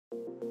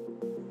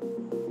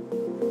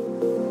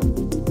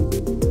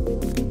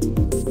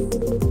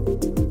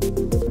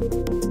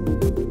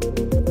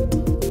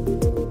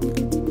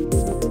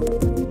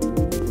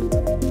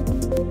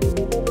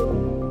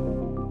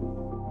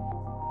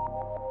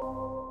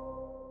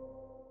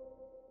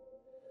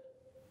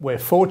We're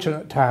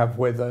fortunate to have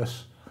with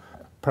us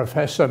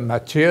Professor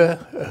Mathieu,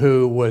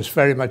 who was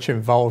very much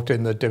involved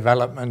in the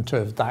development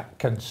of that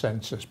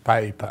consensus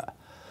paper.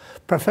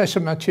 Professor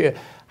Mathieu,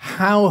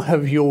 how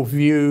have your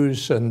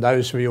views and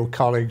those of your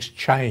colleagues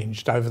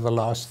changed over the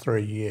last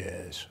 3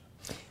 years?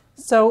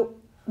 So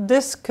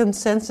this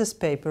consensus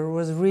paper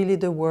was really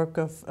the work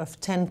of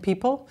 10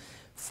 people,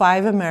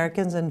 5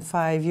 Americans and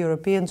 5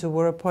 Europeans who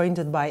were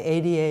appointed by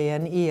ADA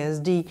and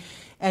EASD.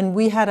 And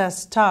we had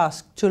as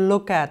task to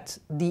look at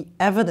the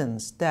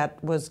evidence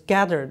that was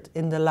gathered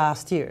in the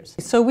last years.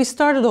 So we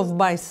started off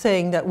by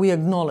saying that we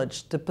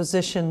acknowledged the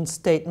position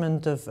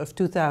statement of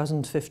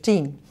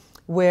 2015,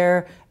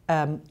 where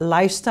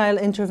lifestyle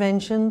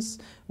interventions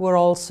were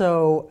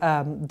also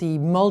the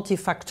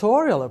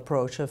multifactorial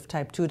approach of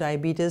type 2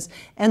 diabetes,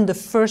 and the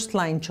first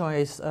line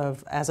choice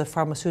of, as a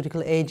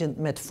pharmaceutical agent,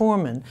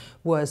 metformin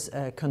was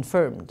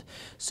confirmed.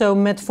 So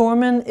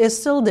metformin is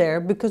still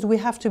there because we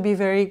have to be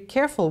very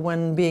careful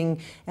when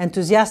being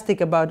enthusiastic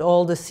about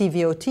all the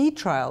CVOT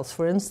trials,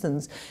 for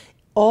instance.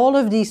 All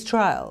of these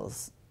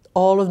trials,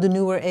 all of the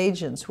newer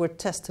agents were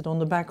tested on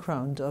the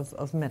background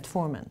of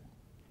metformin.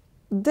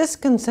 This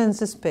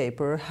consensus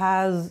paper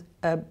has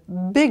a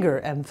bigger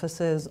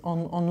emphasis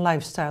on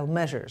lifestyle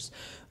measures.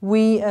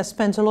 We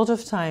spent a lot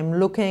of time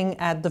looking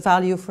at the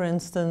value, for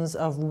instance,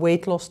 of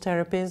weight loss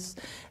therapies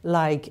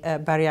like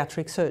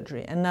bariatric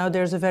surgery. And now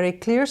there's a very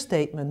clear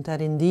statement that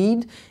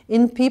indeed,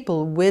 in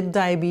people with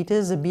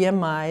diabetes, a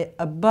BMI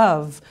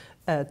above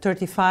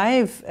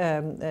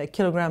 35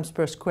 kilograms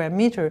per square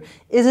meter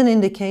is an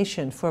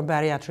indication for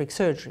bariatric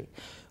surgery.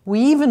 We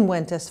even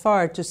went as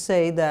far to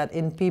say that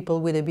in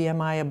people with a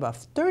BMI above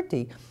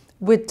 30,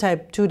 with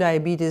type 2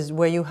 diabetes,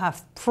 where you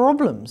have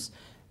problems,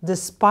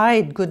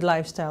 despite good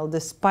lifestyle,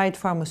 despite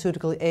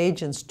pharmaceutical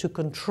agents to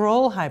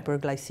control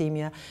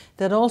hyperglycemia,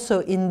 that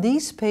also in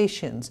these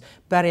patients,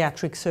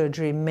 bariatric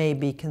surgery may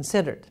be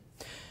considered.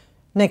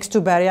 Next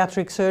to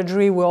bariatric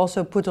surgery, we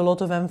also put a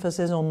lot of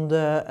emphasis on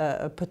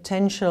the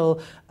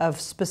potential of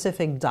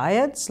specific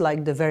diets,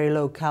 like the very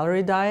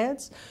low-calorie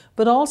diets,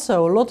 but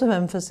also a lot of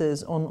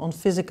emphasis on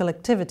physical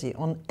activity,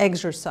 on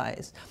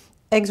exercise.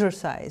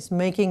 Exercise,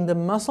 making the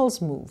muscles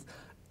move,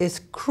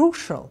 is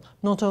crucial,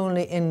 not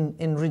only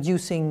in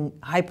reducing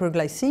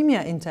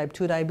hyperglycemia in type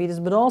 2 diabetes,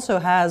 but also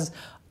has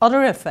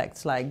other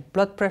effects like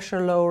blood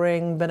pressure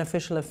lowering,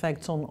 beneficial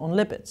effects on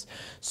lipids.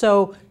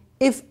 So,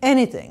 if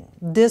anything,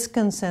 this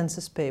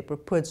consensus paper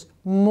puts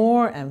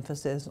more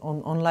emphasis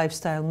on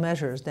lifestyle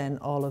measures than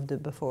all of the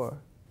before.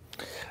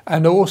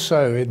 And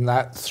also in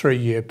that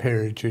 3-year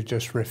period you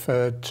just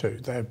referred to,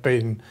 there have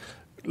been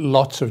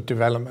lots of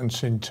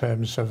developments in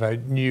terms of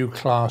new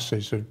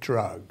classes of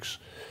drugs.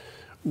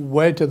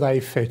 Where do they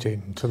fit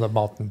into the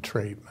modern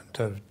treatment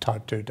of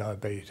type 2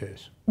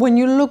 diabetes? When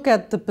you look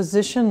at the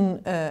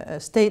position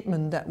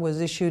statement that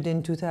was issued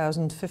in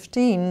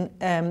 2015,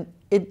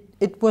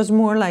 it was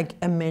more like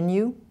a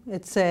menu.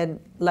 It said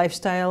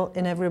lifestyle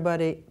in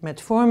everybody,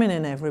 metformin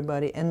in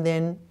everybody, and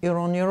then you're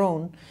on your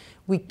own.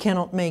 We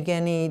cannot make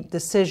any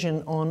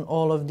decision on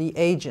all of the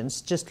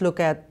agents. Just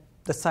look at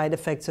the side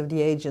effects of the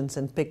agents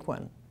and pick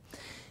one.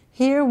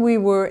 Here we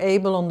were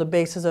able, on the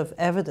basis of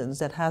evidence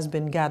that has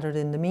been gathered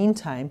in the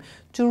meantime,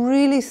 to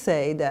really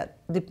say that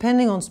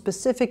depending on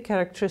specific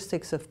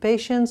characteristics of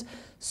patients,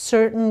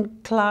 certain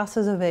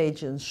classes of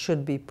agents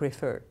should be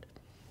preferred.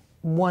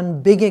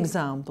 One big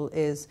example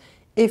is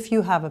if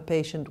you have a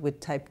patient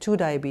with type 2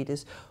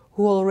 diabetes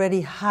who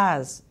already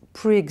has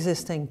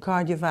pre-existing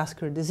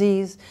cardiovascular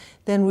disease,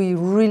 then we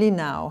really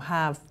now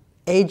have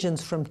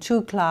agents from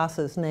 2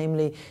 classes,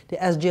 namely the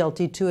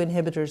SGLT2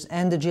 inhibitors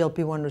and the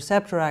GLP-1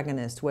 receptor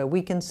agonist, where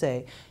we can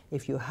say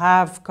if you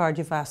have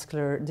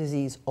cardiovascular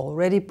disease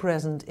already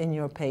present in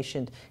your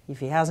patient, if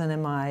he has an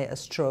MI, a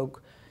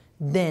stroke,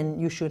 then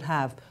you should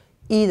have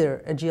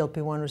either a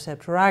GLP-1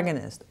 receptor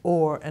agonist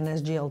or an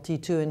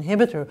SGLT2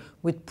 inhibitor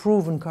with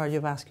proven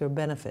cardiovascular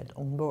benefit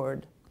on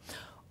board.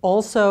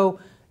 Also,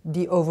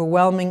 the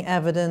overwhelming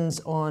evidence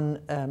on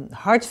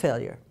heart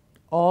failure.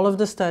 All of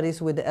the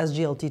studies with the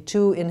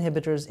SGLT2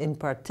 inhibitors in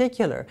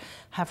particular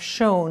have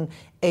shown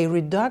a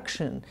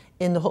reduction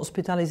in the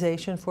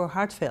hospitalization for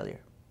heart failure.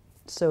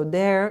 So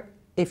there,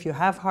 if you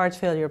have heart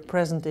failure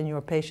present in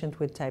your patient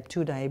with type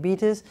 2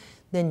 diabetes,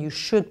 then you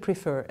should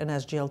prefer an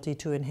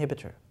SGLT2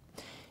 inhibitor.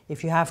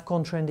 If you have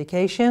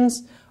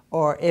contraindications,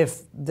 or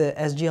if the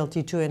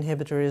SGLT2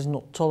 inhibitor is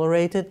not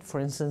tolerated, for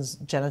instance,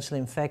 genital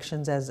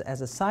infections as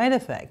a side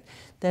effect,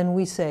 then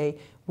we say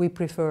we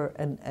prefer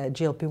a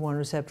GLP-1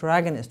 receptor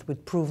agonist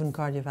with proven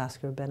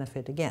cardiovascular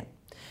benefit again.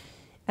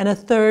 And a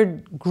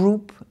third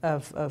group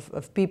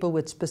of people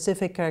with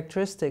specific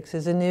characteristics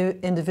is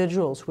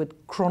individuals with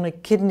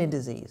chronic kidney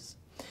disease.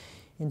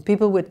 In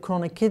people with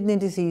chronic kidney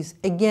disease,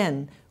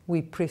 again,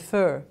 we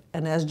prefer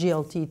an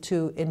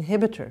SGLT2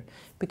 inhibitor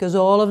because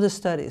all of the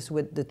studies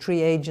with the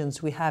 3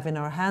 agents we have in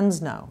our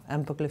hands now,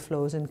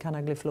 empagliflozin,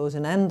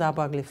 canagliflozin, and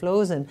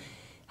dapagliflozin,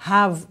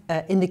 have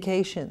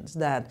indications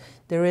that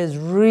there is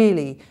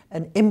really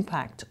an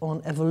impact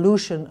on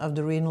evolution of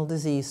the renal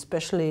disease,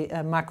 especially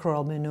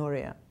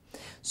macroalbuminuria.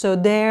 So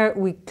there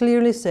we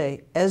clearly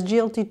say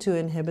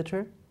SGLT2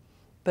 inhibitor,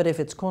 but if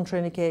it's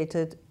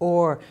contraindicated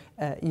or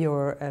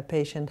your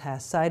patient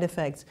has side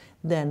effects,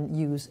 then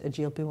use a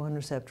GLP-1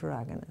 receptor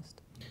agonist.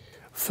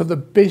 For the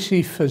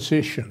busy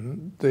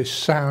physician, this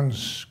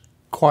sounds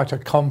quite a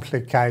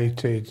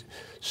complicated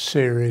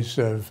series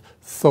of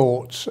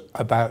thoughts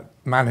about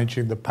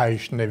managing the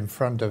patient in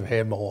front of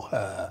him or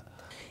her.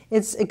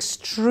 It's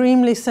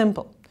extremely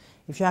simple.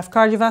 If you have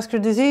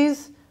cardiovascular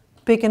disease,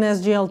 pick an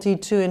SGLT2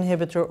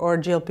 inhibitor or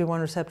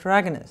GLP-1 receptor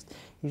agonist.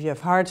 If you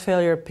have heart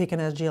failure, pick an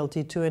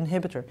SGLT2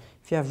 inhibitor.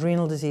 If you have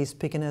renal disease,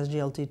 pick an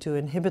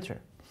SGLT2 inhibitor.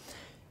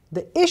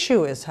 The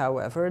issue is,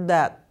 however,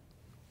 that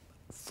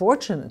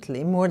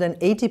fortunately more than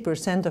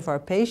 80% of our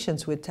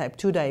patients with type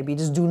 2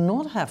 diabetes do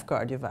not have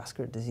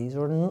cardiovascular disease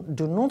or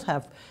do not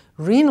have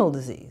renal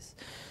disease.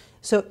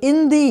 So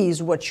in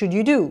these, what should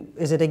you do?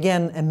 Is it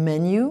again a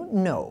menu?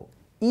 No.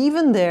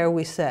 Even there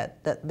we said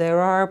that there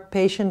are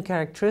patient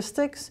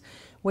characteristics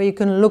where you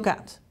can look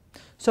at.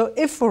 So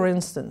if, for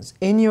instance,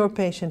 in your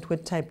patient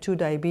with type 2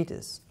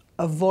 diabetes,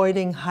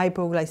 avoiding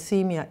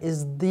hypoglycemia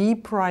is the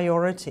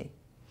priority,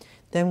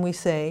 then we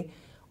say,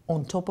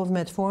 on top of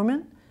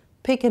metformin,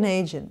 pick an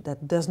agent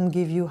that doesn't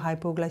give you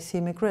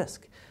hypoglycemic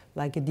risk,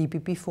 like a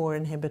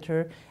DPP-4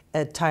 inhibitor,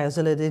 a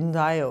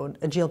thiazolidinedione,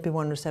 a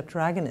GLP-1 receptor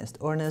agonist,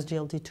 or an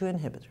SGLT2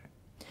 inhibitor.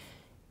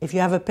 If you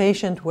have a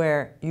patient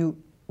where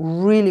you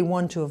really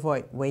want to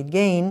avoid weight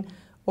gain,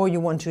 or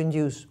you want to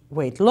induce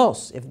weight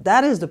loss, if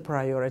that is the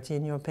priority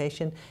in your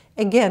patient,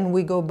 again,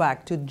 we go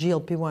back to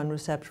GLP-1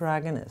 receptor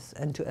agonists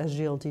and to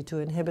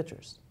SGLT2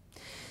 inhibitors.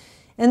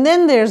 And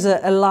then there's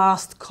a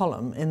last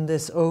column in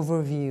this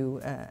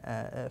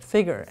overview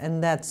figure,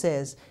 and that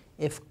says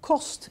if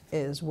cost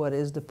is what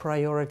is the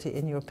priority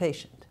in your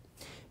patient.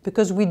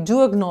 Because we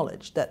do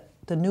acknowledge that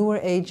the newer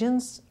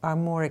agents are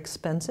more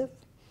expensive,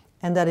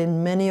 and that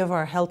in many of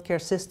our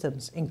healthcare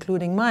systems,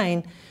 including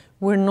mine,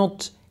 we're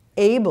not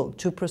able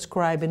to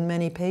prescribe in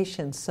many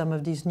patients some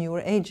of these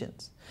newer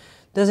agents.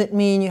 Does it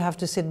mean you have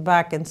to sit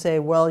back and say,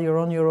 well, you're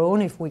on your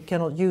own, if we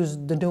cannot use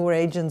the newer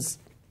agents,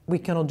 we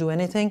cannot do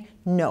anything?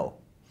 No.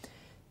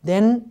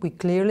 Then we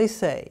clearly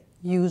say,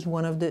 use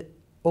one of the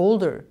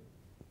older,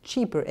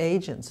 cheaper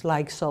agents,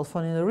 like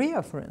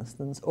sulfonylurea, for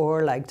instance,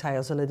 or like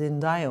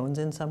thiazolidinediones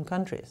in some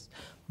countries.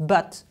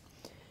 But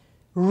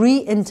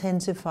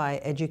re-intensify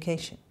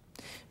education,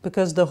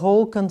 because the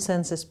whole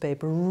consensus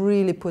paper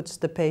really puts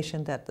the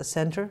patient at the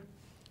center.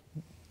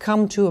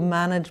 Come to a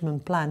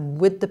management plan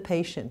with the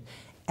patient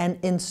and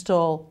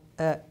install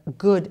a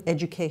good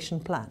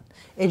education plan.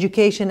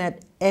 Education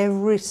at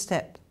every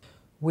step.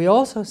 We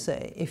also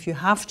say if you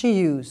have to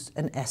use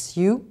an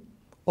SU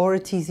or a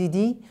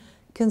TZD,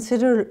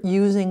 consider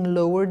using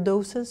lower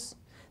doses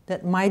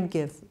that might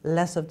give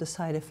less of the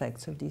side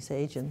effects of these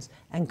agents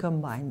and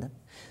combine them.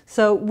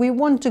 So we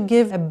want to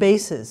give a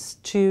basis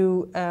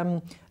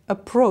to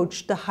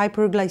approach the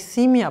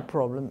hyperglycemia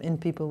problem in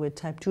people with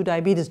type 2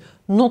 diabetes,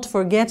 not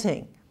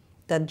forgetting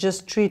that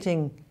just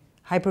treating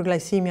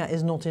hyperglycemia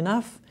is not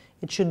enough.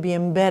 It should be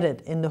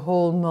embedded in the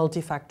whole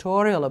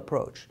multifactorial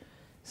approach.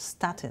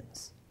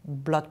 Statins,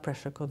 blood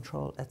pressure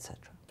control, etc.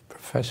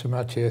 Professor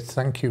Mathieu,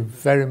 thank you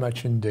very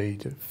much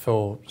indeed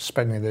for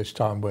spending this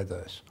time with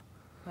us.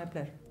 My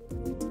pleasure.